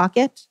in my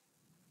pocket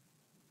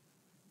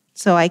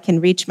so I can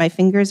reach my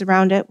fingers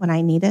around it when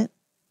I need it.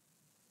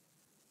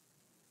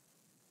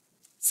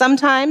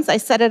 Sometimes I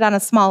set it on a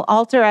small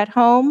altar at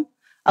home,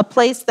 a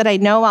place that I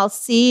know I'll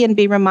see and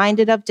be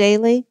reminded of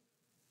daily.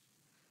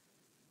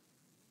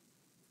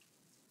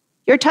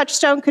 Your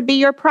touchstone could be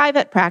your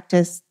private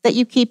practice that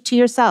you keep to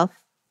yourself.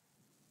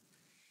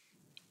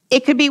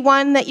 It could be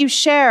one that you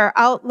share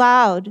out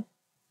loud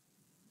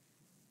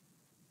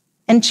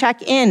and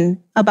check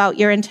in about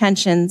your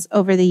intentions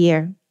over the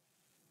year.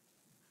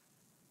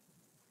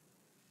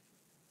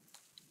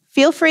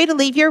 Feel free to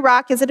leave your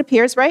rock as it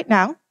appears right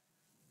now,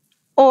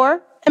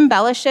 or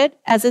embellish it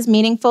as is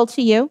meaningful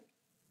to you.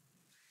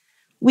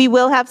 We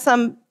will have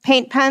some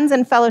paint pens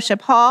in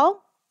Fellowship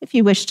Hall if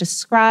you wish to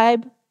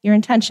scribe your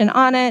intention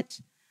on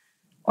it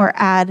or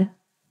add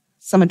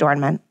some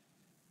adornment.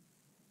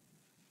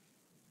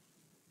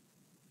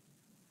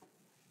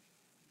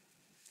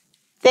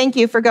 Thank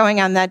you for going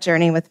on that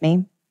journey with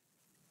me.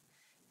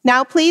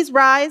 Now please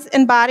rise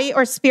in body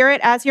or spirit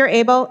as you're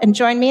able and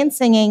join me in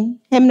singing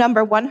hymn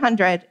number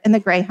 100 in the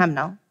gray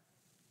hymnal.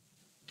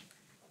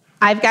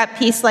 I've got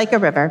peace like a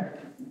river.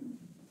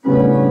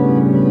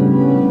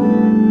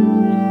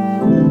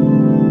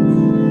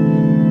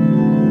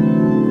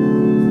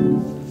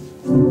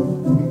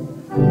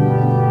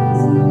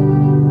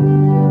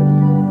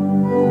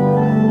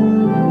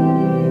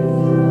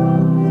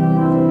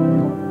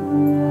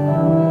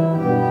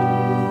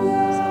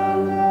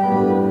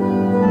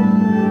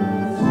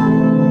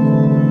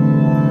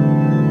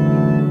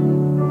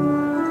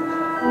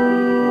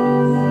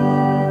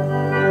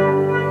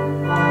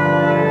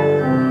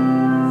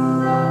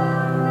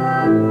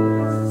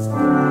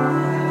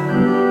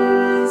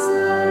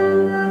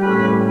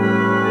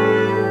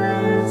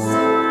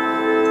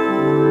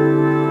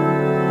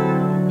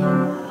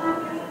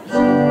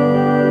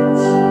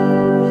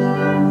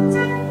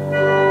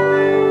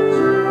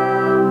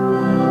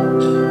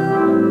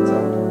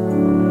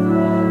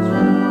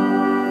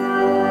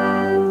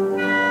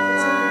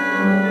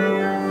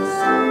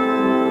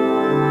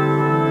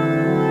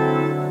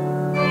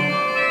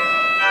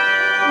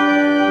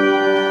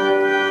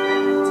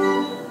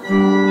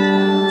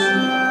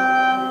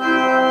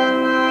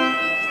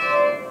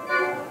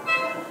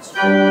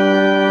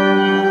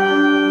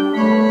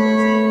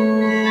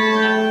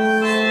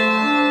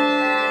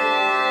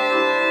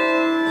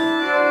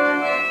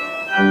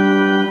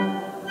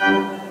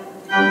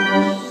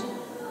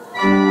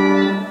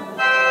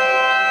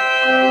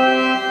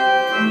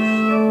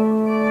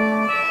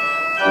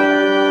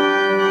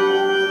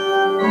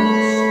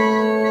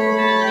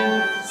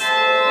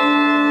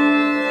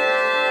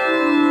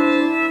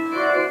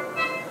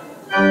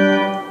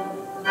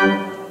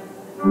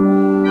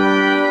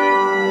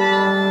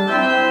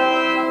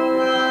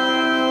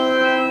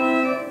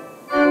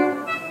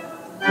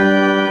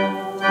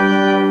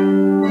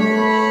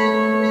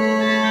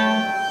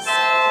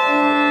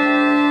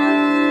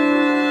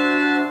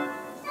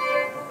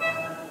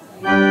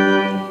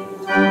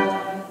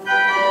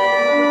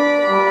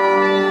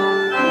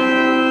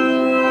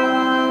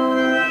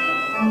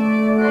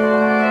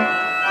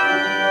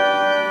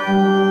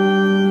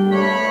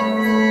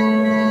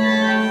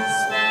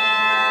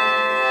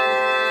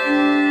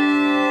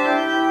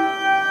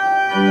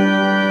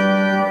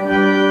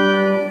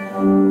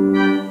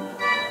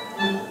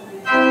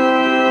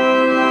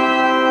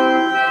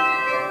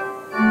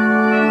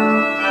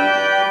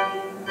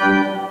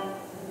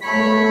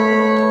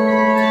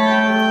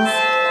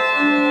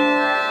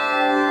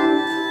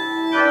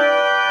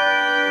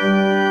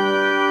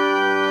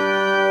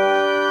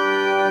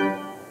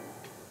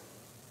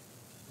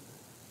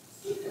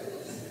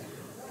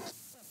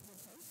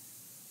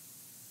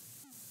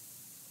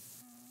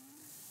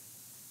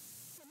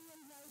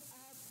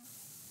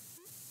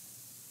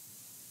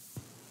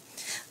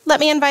 Let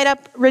me invite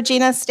up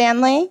Regina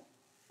Stanley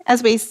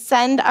as we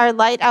send our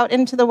light out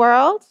into the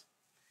world.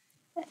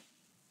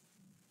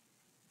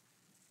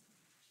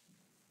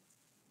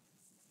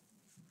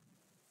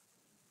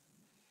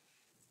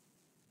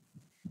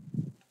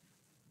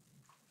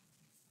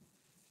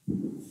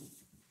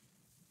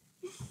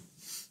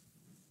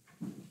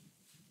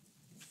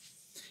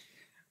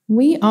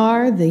 We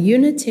are the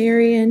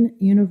Unitarian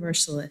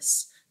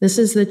Universalists. This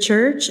is the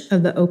church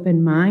of the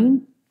open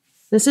mind.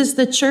 This is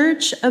the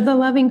church of the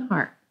loving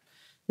heart.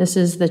 This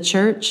is the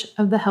church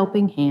of the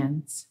helping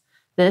hands.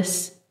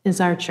 This is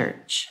our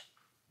church.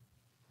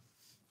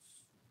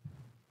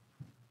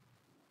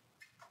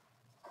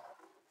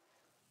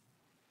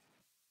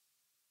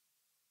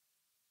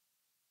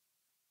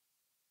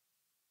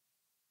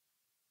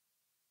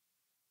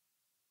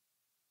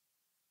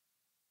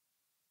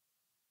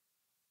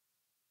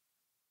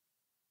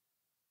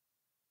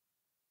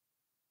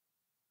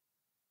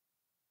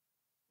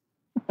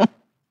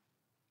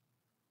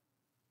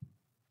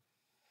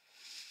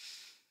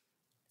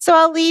 So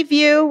I'll leave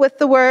you with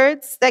the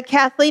words that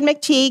Kathleen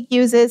McTeague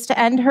uses to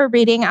end her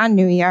reading on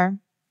New Year.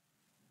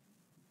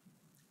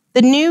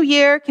 The new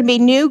year can be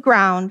new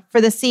ground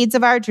for the seeds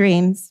of our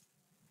dreams.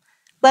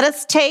 Let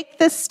us take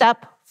this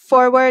step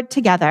forward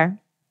together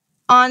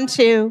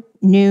onto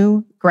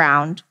new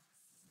ground,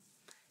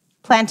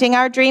 planting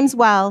our dreams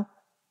well,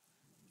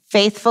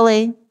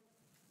 faithfully,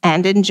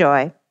 and in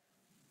joy.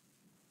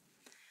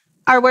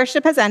 Our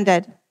worship has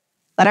ended.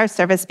 Let our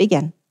service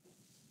begin.